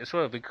trait as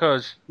well,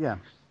 because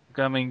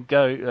going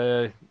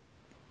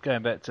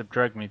back to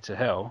Drag Me to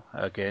Hell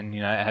again,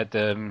 it had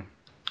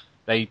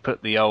they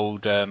put the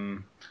old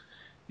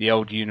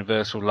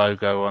Universal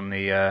logo on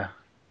the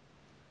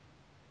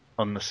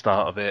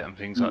start of it and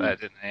things like that,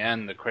 didn't they?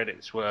 And the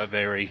credits were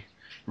very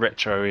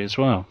retro as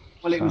well.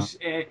 Well,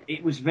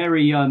 it was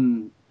very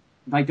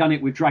they done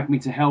it with Drag Me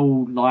to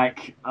Hell,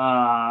 like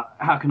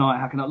how can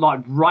I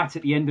like right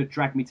at the end of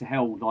Drag Me to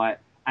Hell, like.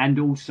 And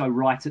also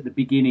right at the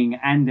beginning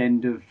and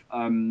end of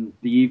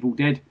the Evil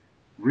Dead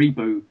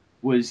reboot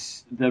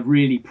was the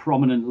really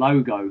prominent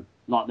logo,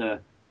 like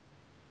the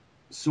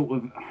sort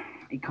of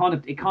it kind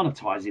of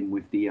ties in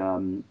with the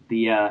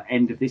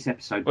end of this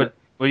episode. What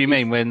do you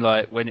mean when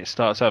it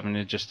starts up and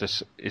it's just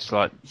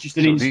like it's just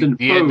an instant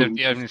the boom. end of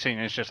the opening scene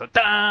is just like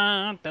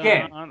da, da,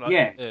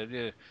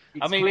 yeah.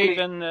 I mean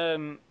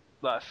even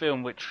like a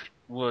film which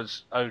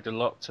was owed a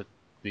lot to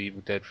the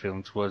Evil Dead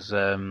films was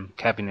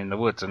Cabin in the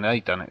Woods, and they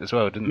done it as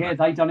well, didn't they? Yeah,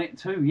 they done it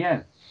too,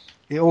 yeah.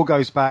 It all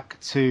goes back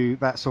to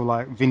that sort of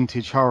like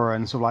vintage horror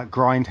and sort of like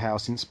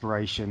Grindhouse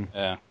inspiration.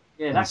 Yeah.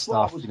 Yeah, that's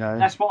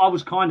what I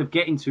was kind of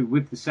getting to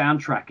with the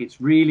soundtrack.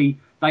 It's really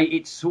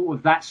it's sort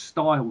of that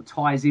style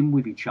ties in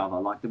with each other,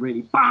 like the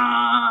really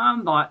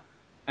bam, like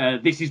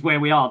this is where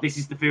we are, this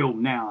is the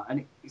film now,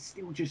 and it's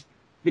still just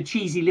the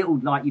cheesy little,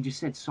 like you just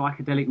said,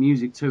 psychedelic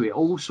music to it,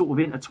 all sort of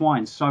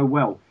intertwined so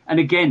well.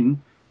 And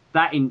again,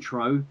 that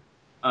intro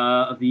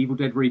of the Evil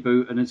Dead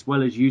reboot, and as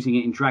well as using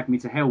it in Drag Me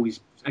to Hell, is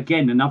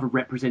again another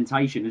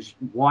representation as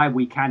why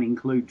we can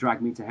include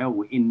Drag Me to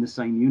Hell in the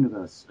same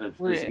universe as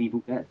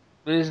Evil Dead.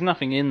 there's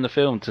nothing in the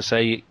film to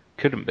say it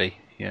couldn't be.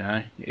 You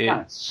know,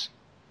 it's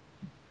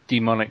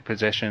demonic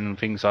possession and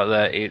things like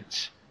that.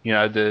 It's, you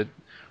know,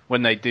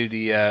 when they do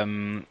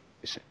the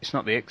it's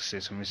not the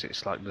exorcism,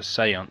 it's like the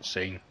seance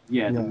scene.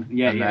 And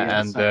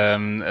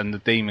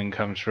the demon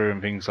comes through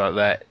and things like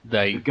that.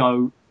 The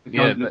goat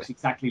looks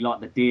exactly like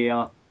the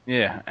deer.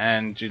 Yeah,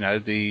 and you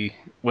know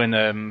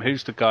when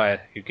who's the guy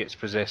who gets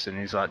possessed and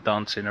he's like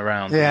dancing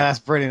around? Yeah, that's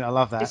brilliant. I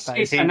love that.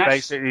 He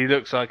basically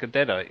looks like a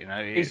deadite, you know.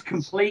 It's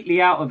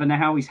completely out of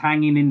how he's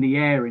hanging in the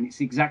air, and it's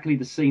exactly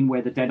the scene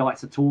where the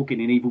deadites are talking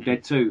in Evil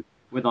Dead 2,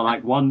 where they're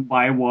like, "One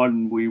by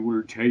one we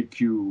will take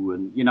you,"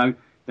 and you know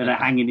that are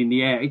hanging in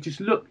the air. It's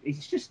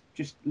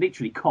just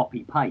literally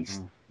copy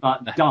paste,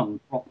 but done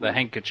properly. The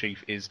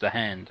handkerchief is the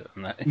hand,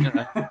 and that, you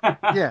know?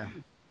 Yeah.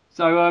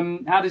 So,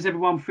 how does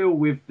everyone feel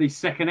with the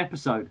second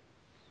episode?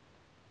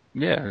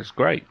 Yeah, it's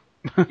great.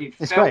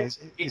 It's great.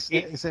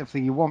 It's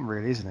everything you want,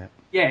 really, isn't it?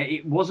 Yeah,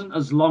 it wasn't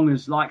as long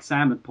as, like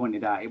Sam had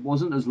pointed out, it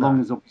wasn't as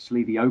long as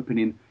obviously the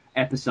opening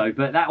episode,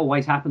 but that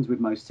always happens with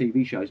most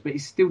TV shows. But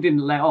it still didn't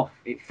let off.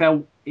 It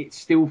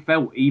still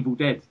felt Evil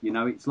Dead. You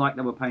know, it's like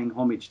they were paying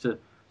homage to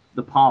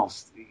the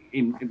past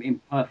in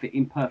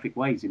perfect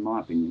ways, in my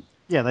opinion.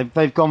 Yeah,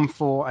 they've gone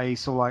for a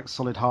sort of like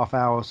solid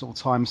half-hour sort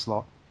of time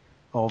slot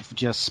of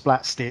just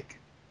splat stick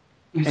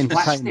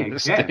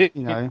entertainment,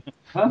 you know.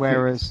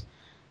 Whereas,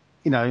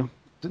 you know,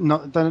 you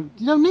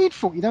don't need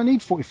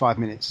 45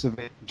 minutes of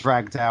it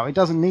dragged out. It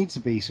doesn't need to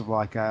be sort of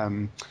like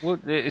well,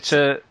 it's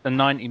a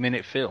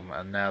 90-minute film,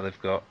 and now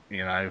they've got,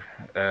 you know,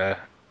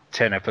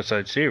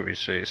 10-episode series,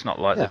 so it's not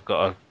like they've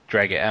got to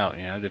drag it out.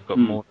 You know, they've got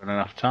more than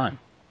enough time.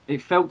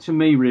 It felt to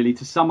me, really,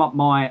 to sum up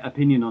my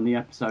opinion on the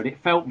episode, it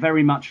felt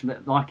very much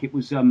like it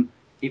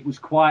was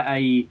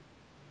quite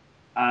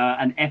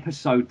an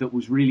episode that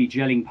was really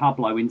gelling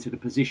Pablo into the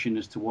position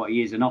as to what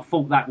he is, and I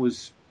thought that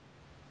was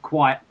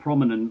quite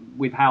prominent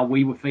with how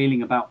we were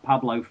feeling about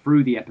Pablo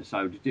through the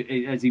episode,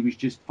 as he was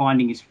just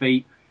finding his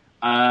feet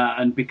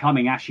and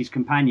becoming Ash's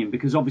companion.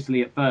 Because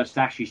obviously at first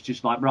Ash is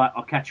just like, right,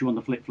 I'll catch you on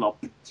the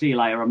flip-flop, see you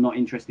later, I'm not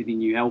interested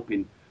in you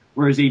helping.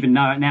 Whereas even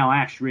now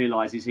Ash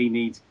realises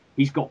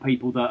he's got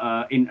people that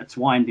are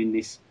intertwined in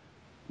this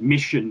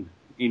mission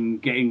in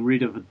getting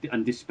rid of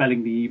and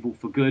dispelling the evil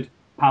for good.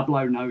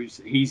 Pablo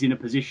knows he's in a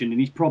position, and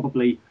he's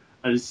probably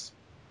as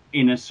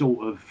in a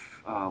sort of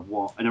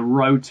in a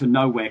road to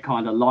nowhere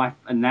kind of life,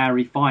 and now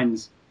he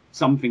finds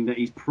something that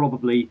he's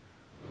probably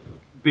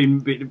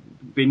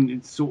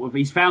been sort of,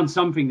 he's found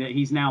something that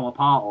he's now a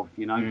part of.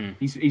 You know,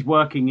 he's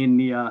working in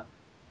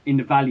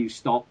the value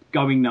stop,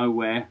 going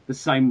nowhere, the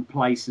same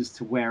place as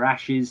to where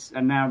Ash is,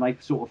 and now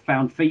they've sort of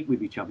found feet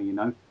with each other. You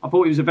know, I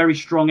thought it was a very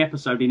strong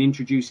episode in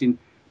introducing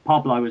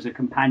Pablo as a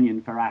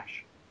companion for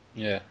Ash.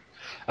 Yeah.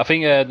 I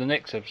think the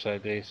next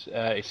episode is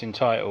it's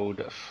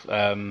entitled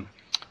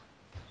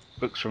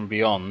Books from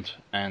Beyond,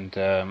 and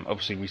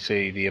obviously we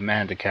see the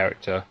Amanda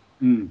character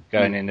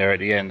going in there at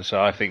the end,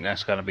 so I think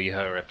that's going to be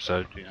her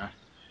episode. You know,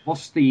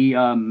 what's the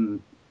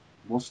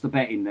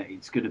betting that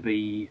it's going to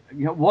be?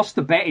 You know, what's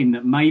the betting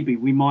that maybe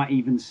we might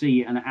even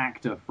see an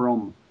actor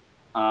from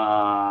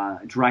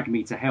Drag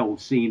Me to Hell,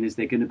 seeing as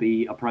they're going to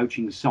be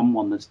approaching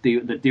someone that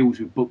deals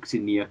with books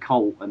in the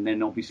occult, and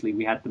then obviously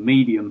we had the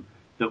medium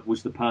that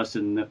was the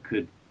person that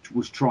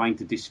was trying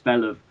to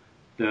dispel of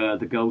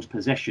the girl's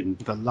possession.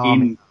 The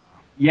Lamy.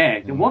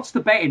 What's the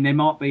betting? There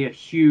might be a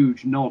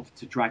huge nod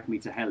to Drag Me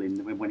to Hell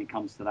when it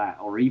comes to that,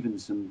 or even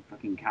some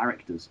fucking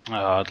characters. Oh,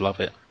 I'd love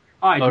it.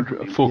 I'd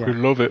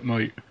fucking love it,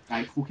 mate.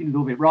 I fucking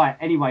love it. Right,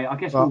 anyway, I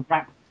guess we'll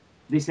wrap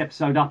this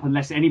episode up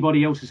unless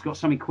anybody else has got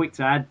something quick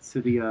to add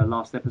to the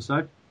last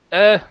episode.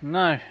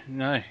 No. You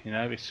know,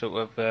 it's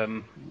sort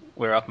of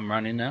we're up and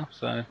running now.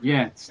 So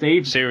yeah,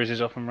 Steve. Series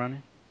is up and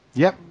running.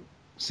 Yep,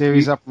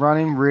 series up and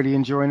running. Really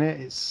enjoying it.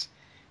 It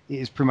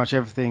is pretty much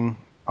everything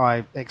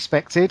I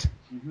expected.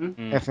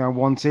 Everything I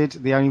wanted.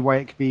 The only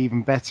way it could be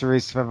even better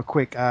is to have a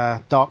quick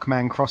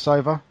Darkman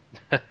crossover.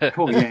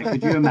 Cool, yeah.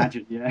 Could you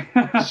imagine?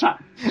 Yeah.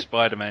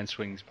 Spider-Man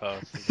swings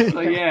past.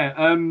 So yeah,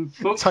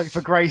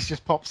 Topher Grace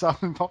just pops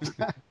up and pops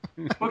down.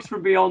 Books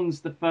from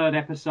Beyond's the third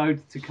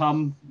episode to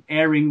come,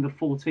 airing the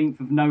 14th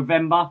of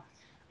November.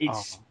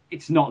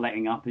 It's not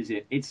letting up, is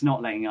it? It's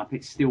not letting up.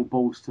 It's still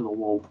balls to the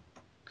wall.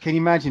 Can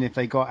you imagine if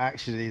they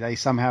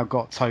somehow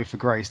got Topher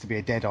Grace to be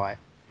a Deadite?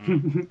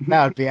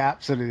 That would be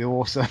absolutely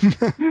awesome.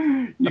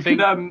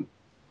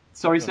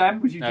 Sorry,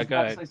 Sam. Was you just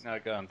about to say? No,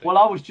 go on. Well,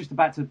 I was just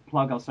about to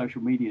plug our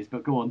social medias,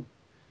 but go on.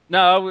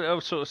 No, I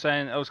was sort of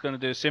saying I was going to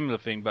do a similar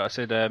thing, but I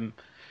said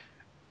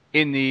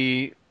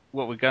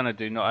what we're going to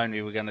do, not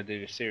only we're going to do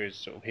the series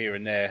sort of here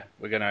and there,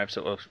 we're going to have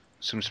sort of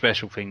some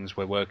special things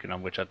we're working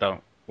on, which I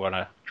don't want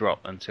to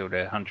drop until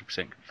they're 100%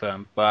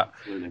 confirmed. But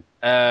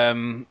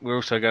we're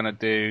also going to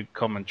do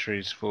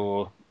commentaries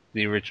for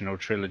the original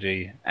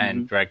trilogy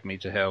and Drag Me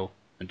to Hell,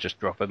 and just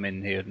drop them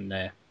in here and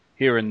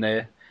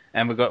there.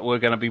 And we're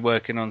going to be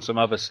working on some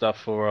other stuff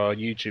for our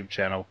YouTube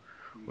channel,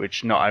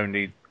 which not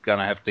only going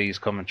to have these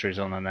commentaries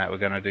on and that, we're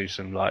going to do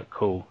some like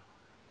cool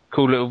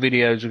little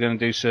videos. We're going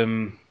to do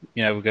some,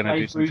 we're going to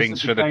do some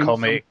things for the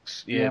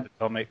comics. The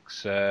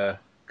comics,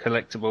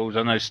 collectibles.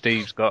 I know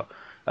Steve's got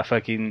a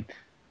fucking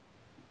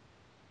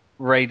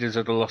Raiders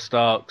of the Lost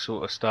Ark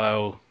sort of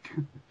style,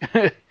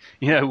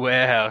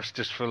 warehouse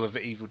just full of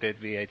Evil Dead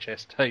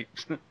VHS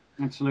tapes.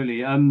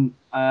 Absolutely.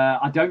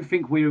 I don't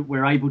think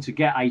we're able to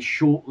get a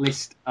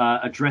shortlist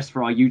address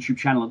for our YouTube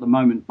channel at the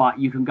moment, but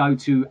you can go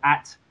to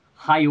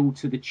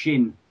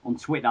 @HailToTheChin on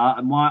Twitter,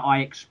 and why I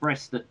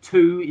express that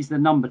 2 is the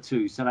number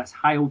 2, so that's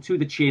Hail to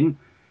the Chin.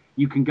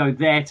 You can go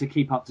there to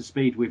keep up to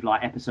speed with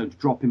like episodes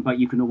dropping, but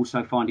you can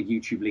also find a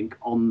YouTube link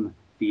on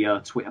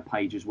the Twitter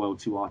page as well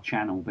to our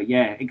channel. But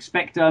yeah,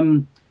 expect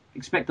a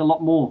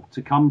lot more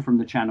to come from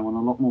the channel and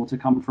a lot more to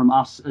come from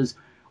us. As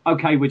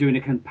okay, we're doing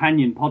a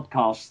companion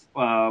podcast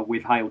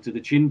with Hail to the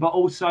Chin, but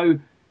also,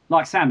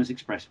 like Sam has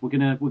expressed, we're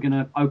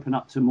gonna open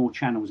up to more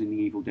channels in the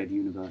Evil Dead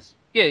universe.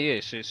 Yeah.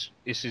 This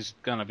is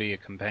gonna be a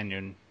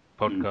companion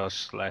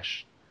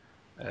podcast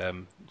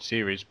 /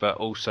 series, but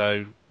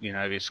also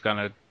it's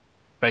gonna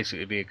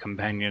basically be a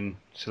companion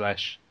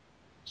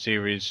 /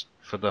 series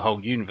for the whole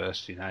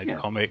universe.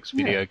 Comics,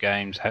 video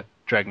games,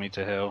 Drag Me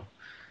to Hell,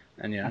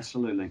 and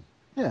absolutely.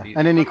 Yeah,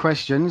 and any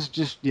questions,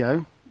 just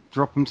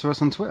drop them to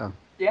us on Twitter.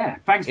 Yeah,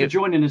 thanks for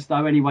joining us,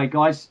 though, anyway,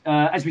 guys.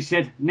 As we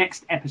said,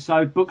 next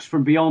episode, Books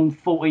from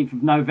Beyond, 14th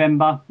of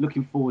November.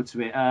 Looking forward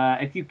to it.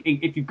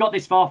 If you've got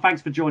this far,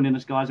 thanks for joining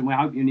us, guys, and we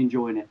hope you're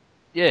enjoying it.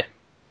 Yeah.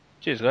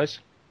 Cheers, guys.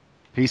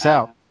 Peace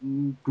out.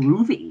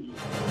 Groovy.